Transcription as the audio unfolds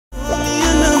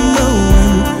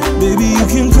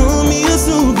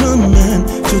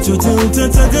Hey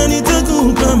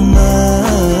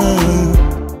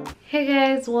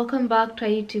guys, welcome back to our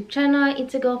YouTube channel.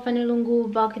 It's a girl Fanny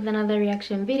back with another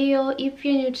reaction video. If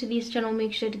you're new to this channel,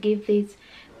 make sure to give this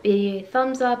video a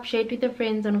thumbs up, share it with your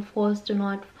friends, and of course do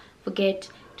not forget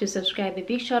to subscribe. A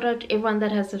big shout out to everyone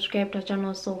that has subscribed to our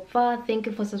channel so far. Thank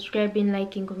you for subscribing,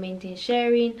 liking, commenting,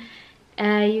 sharing.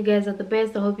 You guys are the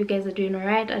best. I hope you guys are doing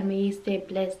alright and may you stay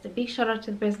blessed. A big shout out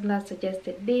to the person that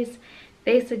suggested this.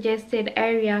 They suggested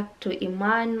I react to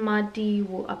Imam Mahdi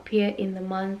who appear in the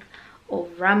month of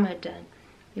Ramadan.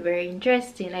 Very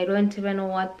interesting. I don't even know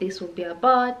what this will be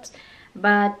about,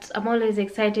 but I'm always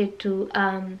excited to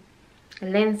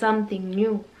learn something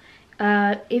new.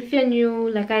 If you're new,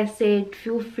 like I said,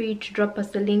 feel free to drop us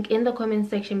the link in the comment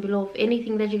section below of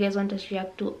anything that you guys want us to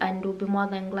react to, and we'll be more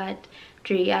than glad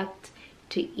to react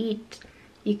to it.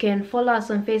 You can follow us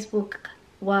on Facebook.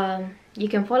 You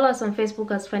can follow us on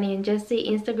Facebook as Fanny&Jessy,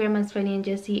 Instagram as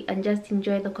Fanny&Jessy, and just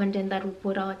enjoy the content that we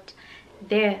put out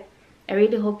there. I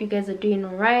really hope you guys are doing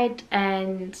alright,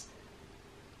 and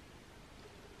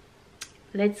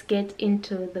let's get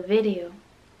into the video.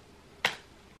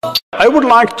 I would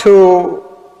like to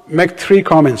make 3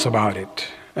 comments about it,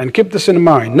 and keep this in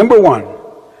mind. Number 1,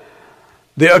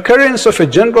 the occurrence of a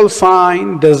general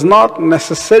sign does not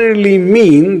necessarily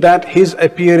mean that his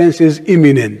appearance is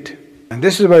imminent. And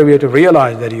this is where we have to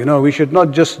realize that, we should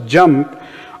not just jump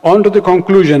onto the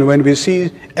conclusion when we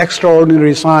see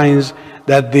extraordinary signs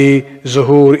that the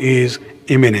zuhur is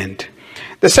imminent.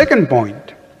 The second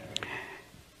point,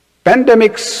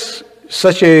 pandemics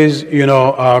such as,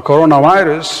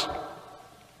 coronavirus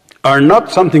are not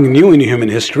something new in human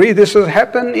history. This has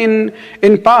happened in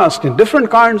past, in different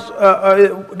parts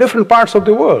of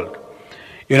the world.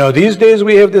 These days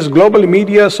we have this global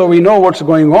media, so we know what's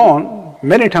going on.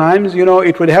 Many times,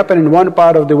 it would happen in one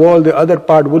part of the world, the other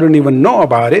part wouldn't even know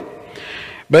about it.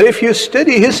 But if you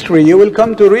study history, you will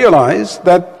come to realize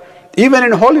that even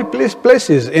in holy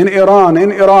places, in Iran,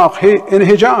 in Iraq, in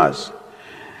Hijaz,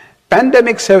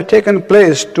 pandemics have taken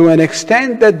place to an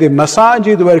extent that the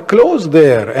masajid were closed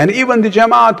there, and even the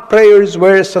Jamaat prayers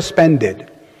were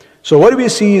suspended. So what we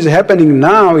see is happening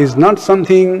now is not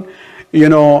something,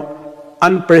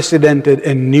 unprecedented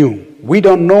and new. We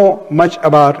don't know much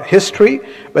about history,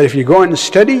 but if you go and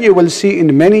study, you will see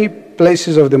in many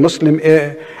places of the Muslim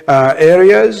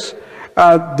areas,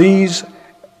 these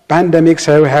pandemics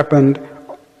have happened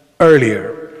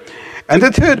earlier. And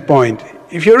the third point,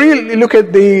 if you really look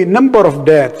at the number of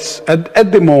deaths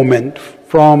at the moment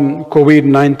from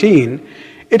COVID-19,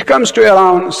 it comes to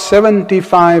around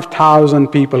 75,000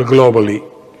 people globally.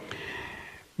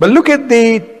 But look at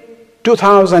the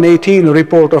 2018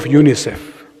 report of UNICEF,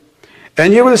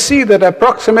 and you will see that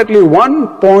approximately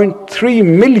 1.3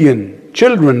 million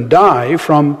children die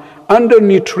from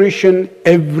undernutrition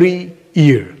every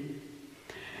year.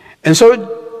 And so,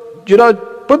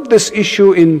 put this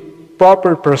issue in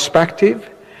proper perspective.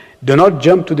 Do not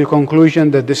jump to the conclusion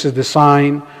that this is the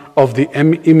sign of the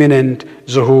imminent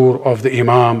zuhur of the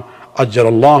Imam,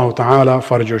 Ajjalallahu ta'ala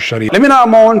farjuhu sharif. Let me now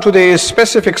move on to the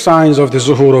specific signs of the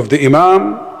zuhur of the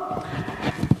Imam.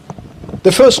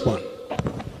 The first one,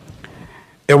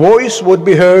 a voice would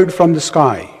be heard from the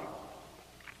sky.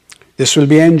 This will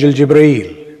be Angel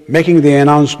Jibreel making the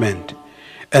announcement,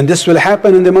 and this will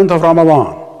happen in the month of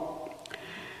Ramadan.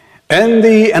 And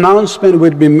the announcement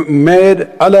would be made,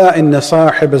 Ala inna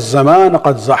sahib al-zaman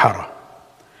qad zahara.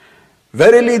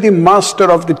 Verily the master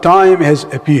of the time has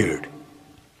appeared.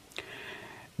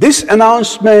 This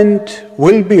announcement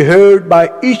will be heard by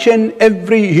each and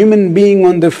every human being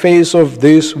on the face of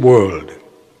this world.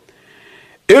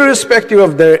 Irrespective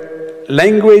of their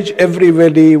language,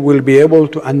 everybody will be able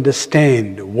to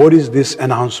understand what is this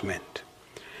announcement.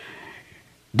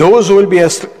 Those who will be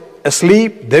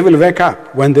asleep, they will wake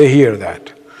up when they hear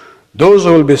that. Those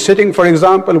who will be sitting, for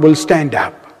example, will stand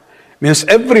up. Means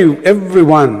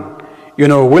everyone,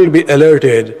 will be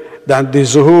alerted that the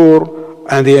zuhur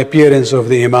and the appearance of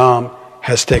the Imam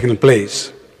has taken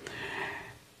place.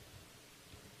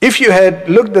 If you had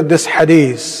looked at this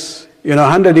hadith,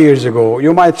 100 years ago,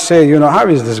 you might say, how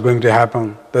is this going to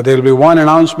happen? That there will be one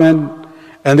announcement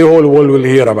and the whole world will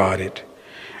hear about it.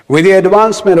 With the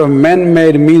advancement of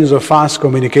man-made means of fast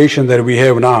communication that we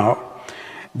have now,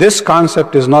 this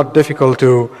concept is not difficult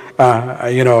to,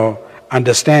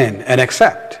 understand and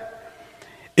accept.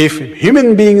 If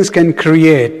human beings can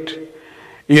create,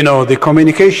 the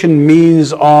communication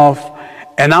means of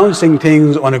announcing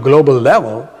things on a global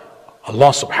level,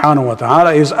 Allah subhanahu wa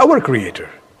ta'ala is our creator.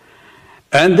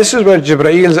 And this is where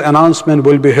Jibrail's announcement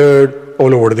will be heard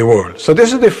all over the world. So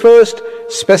this is the first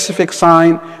specific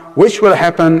sign which will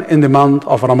happen in the month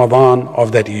of Ramadan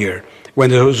of that year when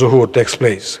the zuhur takes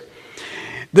place.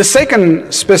 The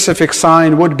second specific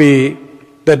sign would be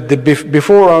that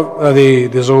before the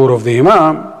zuhur of the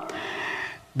Imam,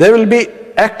 there will be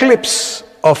eclipse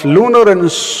of lunar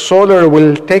and solar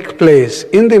will take place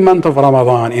in the month of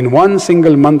Ramadan, in one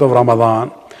single month of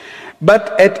Ramadan,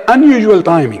 but at unusual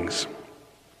timings.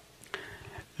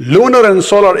 Lunar and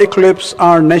solar eclipse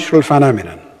are natural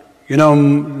phenomenon. You know,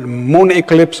 moon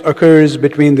eclipse occurs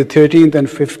between the 13th and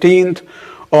 15th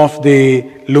of the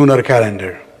lunar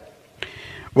calendar,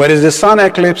 whereas the sun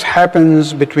eclipse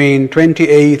happens between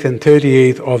 28th and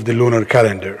 38th of the lunar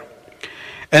calendar.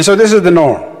 And so this is the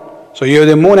norm. So you have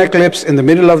the moon eclipse in the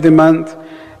middle of the month,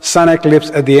 sun eclipse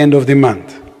at the end of the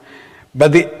month.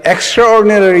 But the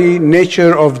extraordinary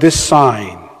nature of this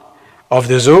sign of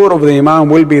the zuhur of the Imam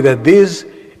will be that this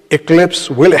eclipse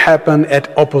will happen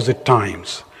at opposite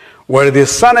times, where the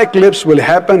sun eclipse will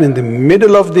happen in the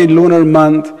middle of the lunar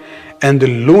month and the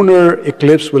lunar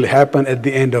eclipse will happen at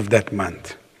the end of that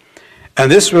month. And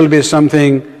this will be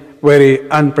something very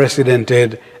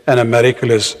unprecedented and a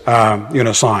miraculous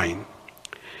sign.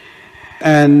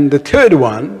 And the third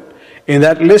one in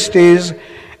that list is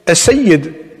a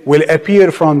Sayyid will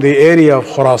appear from the area of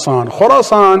Khurasan.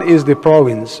 Khurasan is the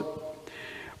province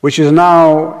which is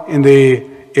now in the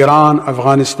Iran,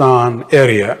 Afghanistan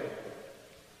area.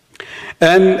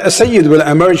 And a Sayyid will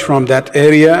emerge from that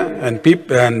area, and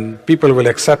people will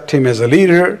accept him as a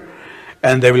leader,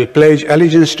 and they will pledge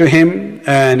allegiance to him,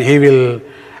 and he will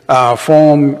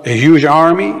form a huge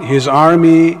army. His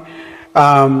army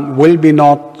will be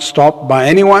not stopped by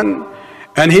anyone,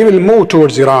 and he will move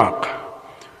towards Iraq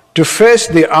to face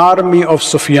the army of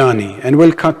Sufyani, and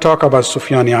we'll talk about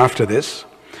Sufyani after this.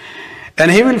 And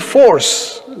he will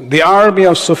force the army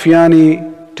of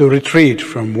Sufyani to retreat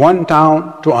from one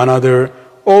town to another,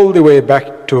 all the way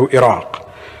back to Iraq.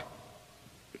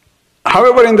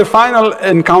 However, in the final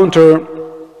encounter,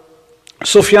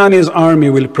 Sufyani's army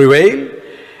will prevail,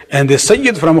 and the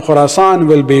Sayyid from Khurasan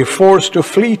will be forced to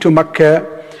flee to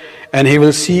Mecca, and he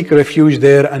will seek refuge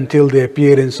there until the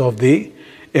appearance of the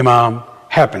Imam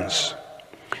happens.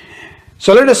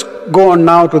 So let us go on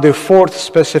now to the fourth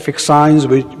specific signs,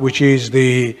 which is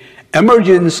the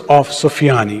emergence of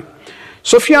Sufyani.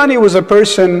 Sufyani was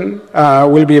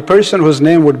will be a person whose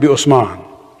name would be Usman.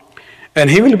 And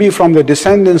he will be from the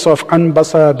descendants of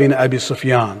Anbasa bin Abi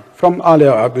Sufyan, from Ali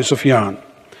Abi Sufyan.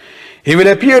 He will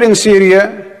appear in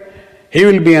Syria. He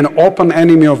will be an open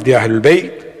enemy of the Ahlul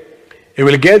Bayt. He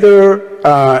will gather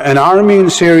an army in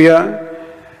Syria,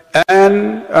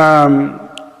 and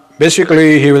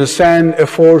basically he will send a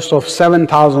force of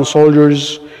 7,000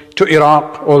 soldiers to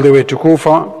Iraq, all the way to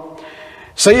Kufa.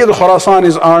 Sayyid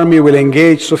Khurasani's army will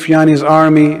engage Sufyani's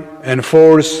army and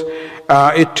force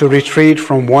it to retreat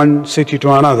from one city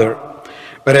to another.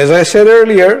 But as I said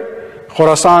earlier,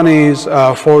 Khurasani's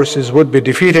forces would be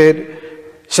defeated.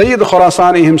 Sayyid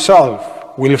Khurasani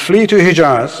himself will flee to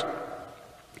Hijaz,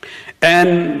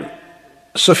 and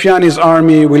Sufyani's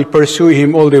army will pursue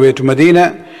him all the way to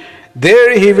Medina.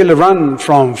 There he will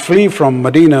flee from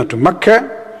Medina to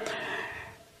Mecca.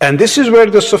 And this is where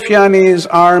the Sufyani's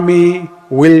army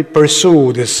will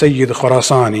pursue the Sayyid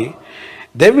Khurasani.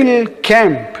 They will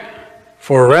camp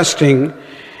for resting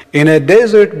in a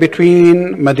desert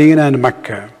between Medina and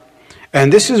Mecca.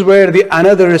 And this is where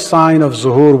another sign of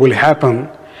zuhur will happen.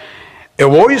 A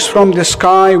voice from the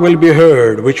sky will be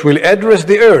heard, which will address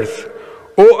the earth.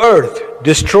 O earth,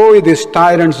 destroy this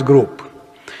tyrant's group.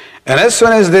 And as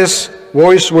soon as this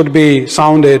voice would be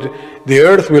sounded, the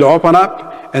earth will open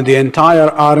up, and the entire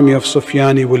army of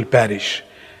Sufyani will perish.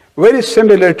 Very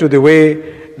similar to the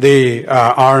way the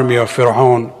army of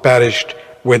Fir'aun perished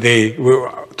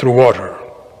through water.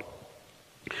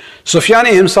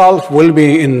 Sufyani himself will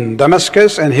be in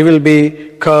Damascus, and he will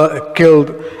be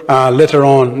killed later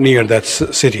on near that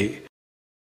city.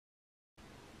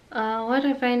 What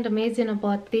I find amazing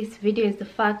about this video is the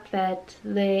fact that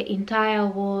the entire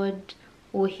world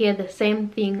will hear the same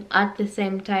thing at the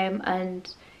same time, and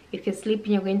if you're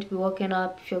sleeping, you're going to be woken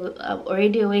up. If you're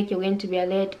already awake, you're going to be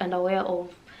alert and aware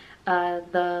of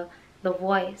the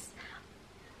voice.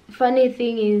 Funny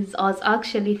thing is, I was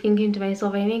actually thinking to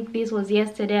myself, I think this was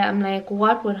yesterday, I'm like,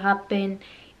 what would happen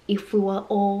if we were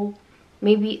all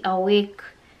maybe awake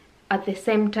at the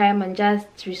same time and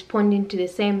just responding to the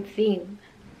same thing?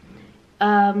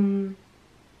 I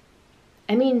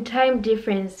mean, time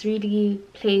difference really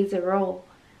plays a role,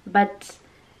 but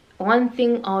one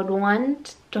thing I would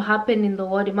want to happen in the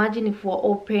world, imagine if we're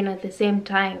all praying at the same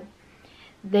time.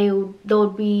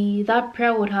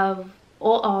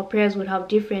 All our prayers would have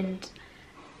different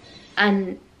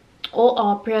and all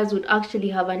our prayers would actually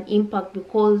have an impact,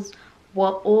 because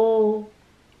we're all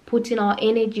putting our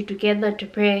energy together to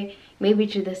pray maybe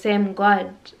to the same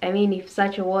God. I mean, if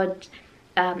such a word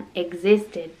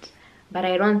existed, but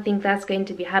I don't think that's going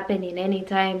to be happening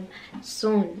anytime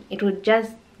soon. It would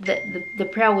just, the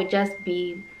prayer would just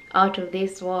be out of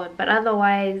this world. But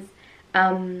otherwise,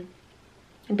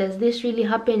 does this really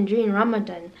happen during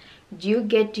Ramadan? Do you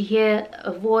get to hear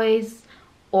a voice,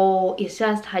 or it's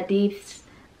just hadiths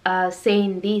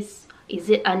saying this? Is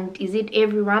it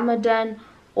every Ramadan,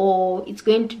 or it's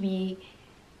going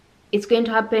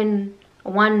to happen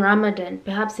one Ramadan,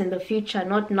 perhaps in the future,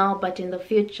 not now but in the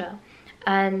future?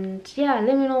 And yeah,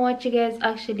 let me know what you guys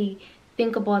actually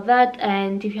think about that,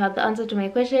 and if you have the answer to my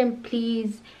question,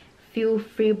 please feel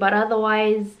free. But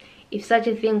otherwise, if such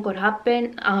a thing could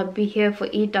happen, I would be here for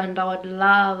it, and I would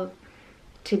love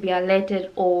to be alerted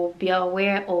or be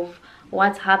aware of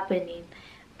what's happening.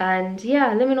 And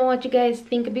yeah, let me know what you guys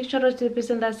think. A big shout out to the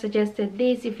person that suggested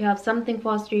this. If you have something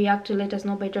for us to react to, let us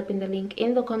know by dropping the link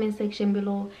in the comment section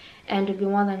below, and we'll be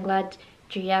more than glad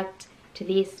to react to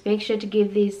this. Make sure to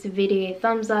give this video a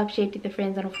thumbs up, share it with your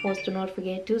friends, and of course do not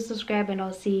forget to subscribe, and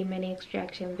I'll see you in my next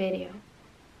reaction video.